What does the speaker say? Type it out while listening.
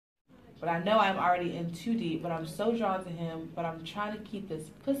But I know I'm already in too deep, but I'm so drawn to him, but I'm trying to keep this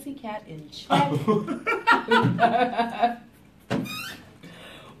pussycat in check.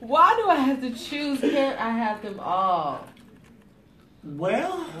 Why do I have to choose? Can't I have them all?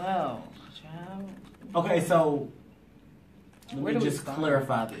 Well, child. Okay, so let me just start?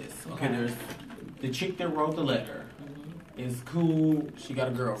 clarify this. Okay, there's the chick that wrote the letter. Is cool. She got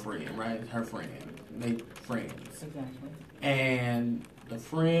a girlfriend, right? Her friend. They friends. Exactly. And the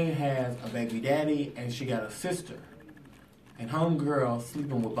friend has a baby daddy, and she got a sister. And homegirl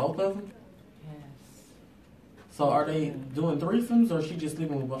sleeping with both of them. Yes. So are they doing threesomes, or is she just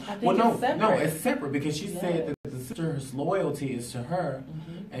sleeping with both? I think it's separate. No, it's separate because she said that the sister's loyalty is to her,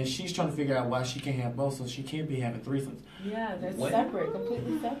 and she's trying to figure out why she can't have both, so she can't be having threesomes. Yeah, they're separate,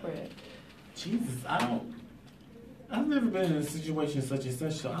 completely separate. Jesus, I've never been in a situation such and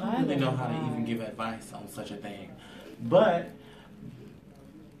such, so I don't really know how to even give advice on such a thing. But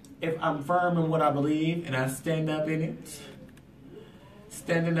if I'm firm in what I believe and I stand up in it,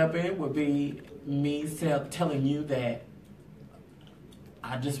 standing up in it would be me telling you that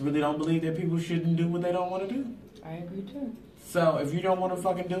I just really don't believe that people shouldn't do what they don't want to do. I agree too. So if you don't want to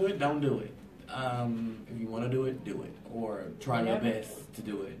fucking do it, don't do it. If you want to do it, or try your best to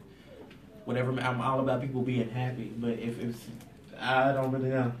do it. Whatever. I'm all about people being happy, but if it's, I don't really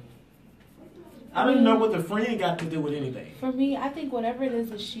know. I don't even know what the friend got to do with anything. For me, I think whatever it is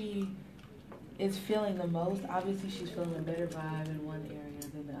that she is feeling the most, obviously she's feeling a better vibe in one area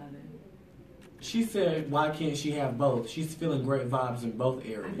than the other. She said, why can't she have both? She's feeling great vibes in both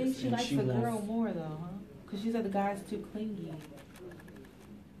areas. I think she likes the girl more though, huh? Because she said the guy's too clingy.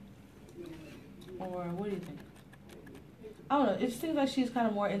 Or what do you think? I don't know. It seems like she's kind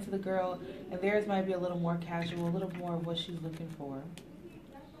of more into the girl, and theirs might be a little more casual, a little more of what she's looking for.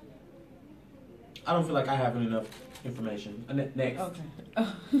 I don't feel like I have enough information. Next. Okay.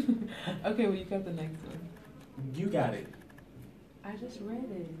 Okay, well, you got the next one. You got it. I just read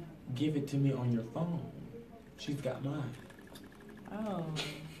it. Give it to me on your phone. She's got mine. Oh.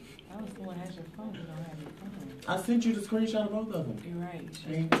 I was someone has your phone. You don't have your phone. I sent you the screenshot of both of them. You're right.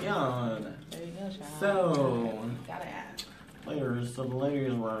 There you go, child. So, gotta ask. Later, so the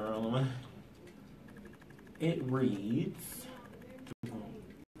ladies room. It reads.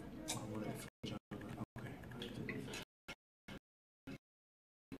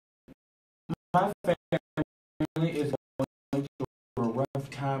 My family is going through a rough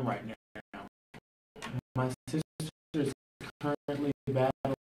time right now. My sister is currently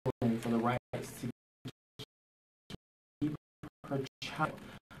battling for the right to keep her child.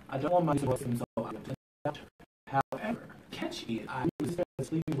 I don't want my situation so I can adopt her. However, catch it. I was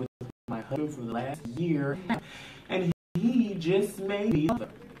sleeping with my husband for the last year, and he just made me mother.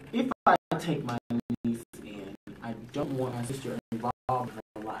 If I take my niece in, I don't want my sister involved in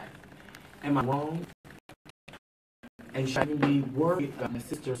her life. Am I wrong? And should I be worried about my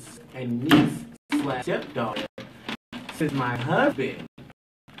sister and niece / stepdaughter since my husband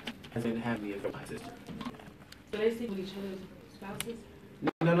has been having me with my sister? So they sleep with each other's spouses?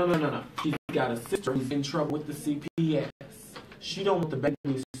 No. She's got a sister who's in trouble with the CPS. She don't want the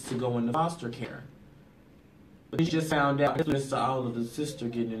babies to go into foster care. But she just found out, to all of the sister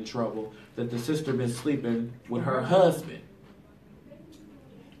getting in trouble, that the sister been sleeping with her husband.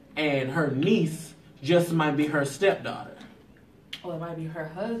 And her niece just might be her stepdaughter. Oh, it might be her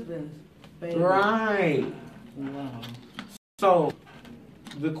husband's baby. Right. Wow. So,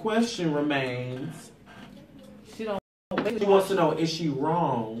 the question remains, she wants to know, is she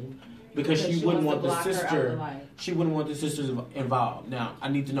wrong? Because she wouldn't want the sister, she wouldn't want the sisters involved. Now, I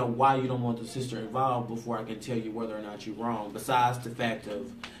need to know why you don't want the sister involved before I can tell you whether or not you're wrong, besides the fact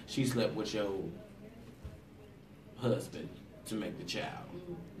of she slept with your husband to make the child.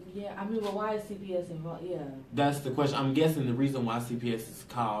 Yeah, I mean, but why is CPS involved? Yeah. That's the question. I'm guessing the reason why CPS is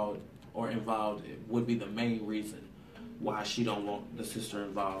called or involved would be the main reason why she don't want the sister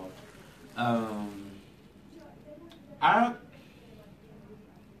involved.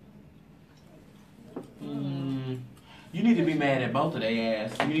 You need to be mad at both of their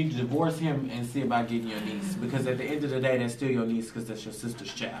ass. You need to divorce him and see about getting your niece. Because at the end of the day, that's still your niece because that's your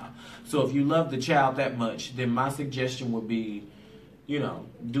sister's child. So if you love the child that much, then my suggestion would be,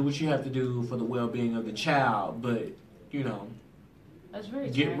 do what you have to do for the well-being of the child. But, that's very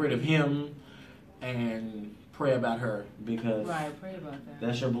get rid of him and pray about her. Because pray about that.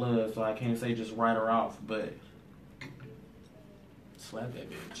 That's your blood, so I can't say just write her off. But slap that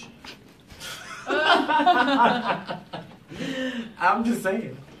bitch. I'm just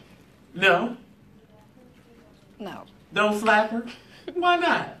saying. No. Don't slap her. Why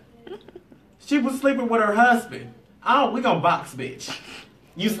not? She was sleeping with her husband. Oh, we gonna box, bitch.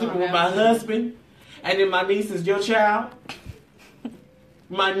 You sleeping with my husband, and then my niece is your child.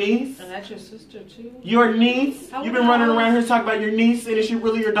 My niece. And that's your sister too. Your niece. You've been running around here talking about your niece, and is she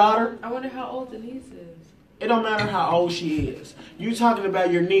really your daughter? I wonder how old the niece is. It don't matter how old she is. You talking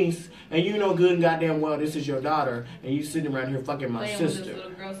about your niece, and you know good and goddamn well this is your daughter, and you sitting around here fucking my sister. With this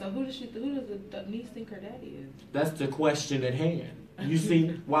little girl. So who does the niece think her daddy is? That's the question at hand. You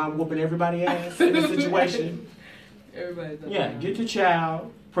see why I'm whooping everybody's ass in this situation? Everybody's yeah, get the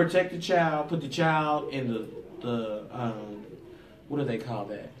child, protect the child, put the child in the what do they call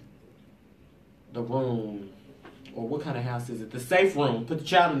that? The room, or what kind of house is it? The safe room. Put the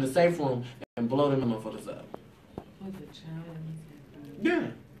child in the safe room and blow them motherfuckers up. Put the child in the safe room?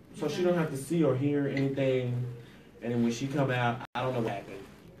 Yeah. So she don't have to see or hear anything, and then when she come out, I don't know what happened.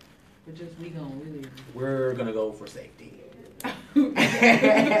 But just we gonna really. We're gonna go for safety.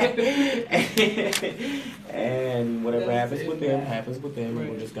 And whatever happens with them, happens with them, and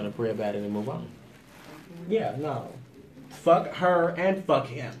we're just gonna pray about it and move on. Yeah, no. Fuck her and fuck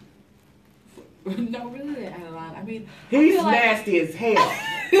him. No, really, Adeline. I mean, he's nasty as hell.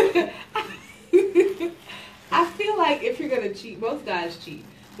 I feel like if you're gonna cheat, most guys cheat.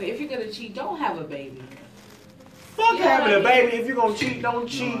 But if you're gonna cheat, don't have a baby. Fuck having a baby. If you're gonna cheat, don't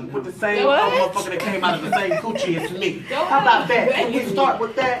cheat with the same motherfucker that came out of the same coochie as me. How about that? Can we start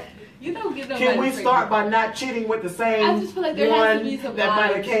with that? You don't get Can we start by not cheating with the same I just feel like there has to be some that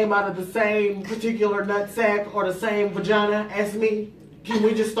might have came out of the same particular nutsack or the same vagina as me? Can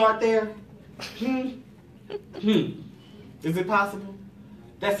we just start there? Is it possible?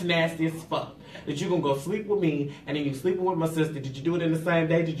 That's nasty as fuck. That you gonna go sleep with me and then you sleeping with my sister. Did you do it in the same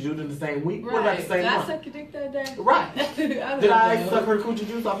day? Did you do it in the same week? Right. What about the same month? Did I suck your dick that day? Right. Did I suck her coochie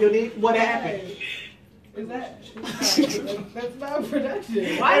juice off your dick? What happened? Is that? That's not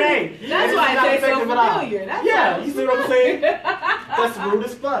production. Why? It ain't. That's why I say so familiar. Yeah, you see what I'm saying? That's rude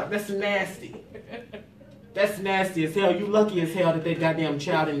as fuck. That's nasty. That's nasty as hell. You lucky as hell that that goddamn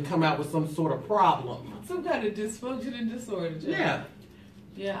child didn't come out with some sort of problem. Some kind of dysfunction and disorder. Child. Yeah.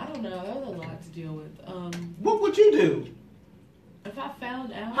 Yeah, I don't know. That was a lot to deal with. What would you do? If I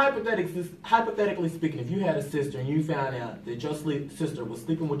found out... Hypothetically speaking, if you had a sister and you found out that your sister was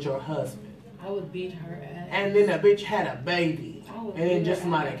sleeping with your husband... I would beat her ass. And then that bitch had a baby. And it just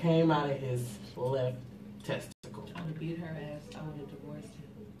might have came out of his left testicle. I would beat her ass. I would have divorced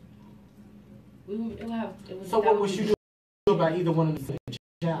him. So what would you do about either one of them and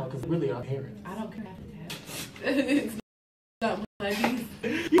the child? Because really our parents. I don't care after that. It's not my niece.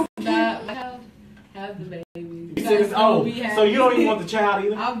 You not my child. Have the baby. You said so you don't even want the child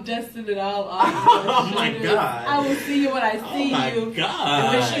either? I'm dusting it all off. Oh my God. I will see you when I see you. Oh my God. And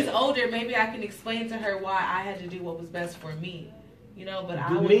when she's older, maybe I can explain to her why I had to do what was best for me. You know, but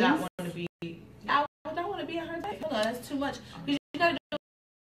I would not want to be. I don't want to be in her life. Hold on, that's too much. You gotta do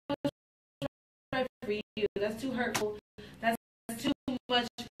what's right for you. That's too hurtful. That's too much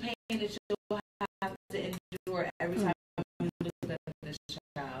pain that you'll have to endure every time you look at this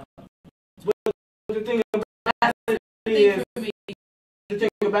child. The thing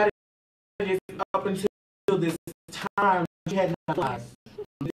about it is, up until this time, she had not realized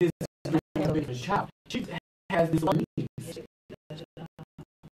this child. She has this one niece.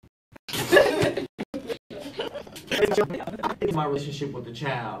 My relationship with the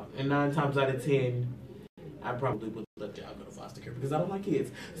child, and 9 times out of 10, I probably would let y'all go to foster care because I don't like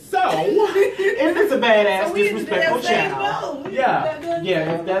kids. So, if it's a badass, disrespectful child,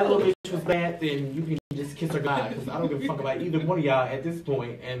 if that little bitch was bad, then you can just kiss her goodbye because I don't give a fuck about either one of y'all at this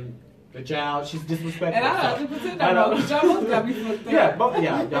point. And the child, she's disrespectful. And I don't 100% that y'all both got me fucked up. Yeah, both of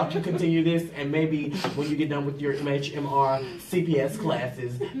y'all can continue this, and maybe when you get done with your MHMR CPS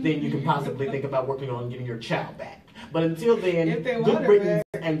classes, then you can possibly think about working on getting your child back. But until then, good riddance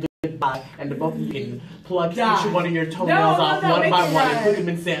and goodbye, and the both of you can plug each one of your toenails off one by one and put them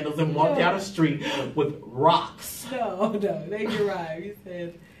in sandals and walk down the street with rocks. No, they can rhyme. You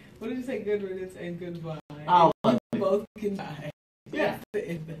said, what did you say? Good riddance and goodbye. Oh, you both can die. Yeah.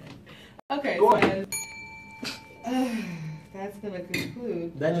 Okay, so that's gonna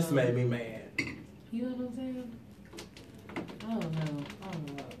conclude. That just made me mad. You know what I'm saying? I don't know.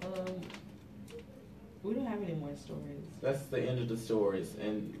 We don't have any more stories. That's the end of the stories,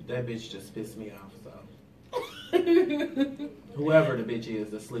 and that bitch just pissed me off, so. Whoever the bitch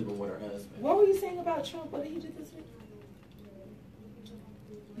is that's sleeping with her husband. What were you saying about Trump? What did he do this week?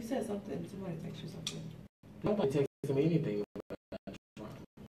 You said something. Somebody texted you something. Nobody texted me anything about Trump.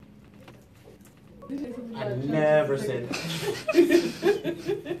 I never said that.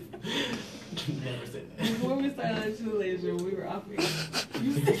 Never said that. Before we started on TheLAdiesRoom, we were off air.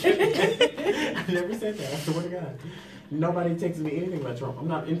 I never said that. I swear to God. Nobody texted me anything about Trump. I'm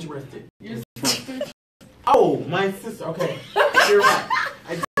not interested. Your sister? Oh, my sister. Okay. You're right.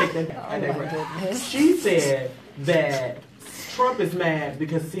 I take that back. I digress. She said that Trump is mad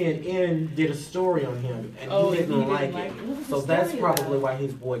because CNN did a story on him and he didn't like it. So that's probably why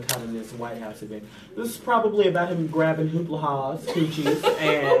he's boycotting this White House event. This is probably about him grabbing hoopla-ha's, coochies,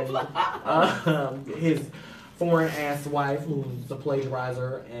 and his foreign-ass wife who's a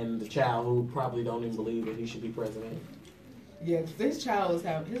plagiarizer and the child who probably don't even believe that he should be president. Yeah, his son was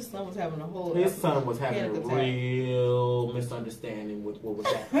having a real misunderstanding with what was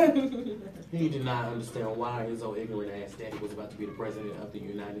happening. He did not understand why his old ignorant ass daddy was about to be the president of the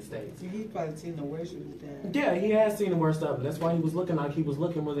United States. He's probably seen the worst of his dad. Yeah, he has seen the worst of him. That's why he was looking like he was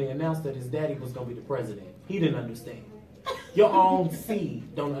looking when they announced that his daddy was going to be the president. He didn't understand. Your own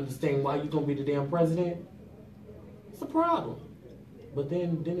seed don't understand why you're going to be the damn president. It's a problem. But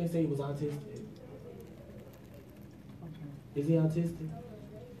then they say he was autistic. Is he autistic?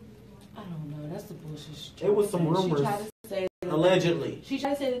 I don't know. That's the bullshit. There was some rumors. She tried to say that allegedly. She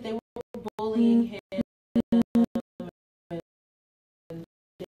tried to say that they were bullying him. And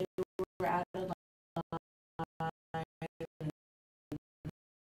they were out of line.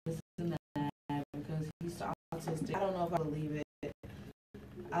 This and that because he's autistic. I don't know if I believe it.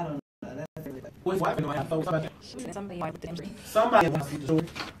 I don't know. That's really good. His wife and I thought about that. Somebody with the injury. Somebody wants to do it.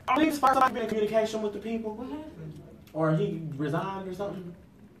 I think somebody been in communication with the people. What happened? Or he resigned or something?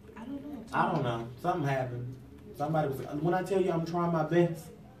 I don't know. I don't know. Something happened. Somebody was... When I tell you I'm trying my best...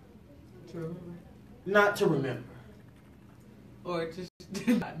 To remember? Not to remember. Or just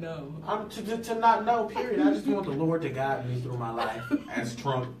to not know. To not know, period. I just want the Lord to guide me through my life as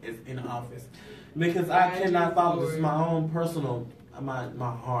Trump is in office. Because I cannot follow this. My own personal... My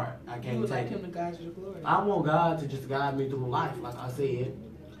heart. I can't take it. You would like him to guide you to glory. I want God to just guide me through life, like I said,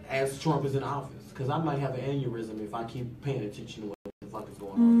 as Trump is in office. Because I might have an aneurysm if I keep paying attention to what the fuck is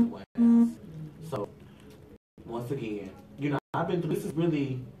going on in the White House. So, once again, I've been through, this is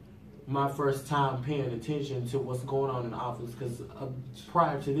really my first time paying attention to what's going on in the office. Because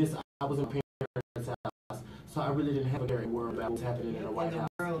prior to this, I was in my parents' house. So I really didn't have a very worry about what's happening in the White House.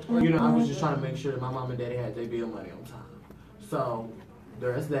 I was just trying to make sure that my mom and daddy had their bill money on time. So,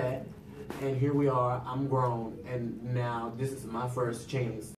 there's that. And here we are, I'm grown, and now this is my first chance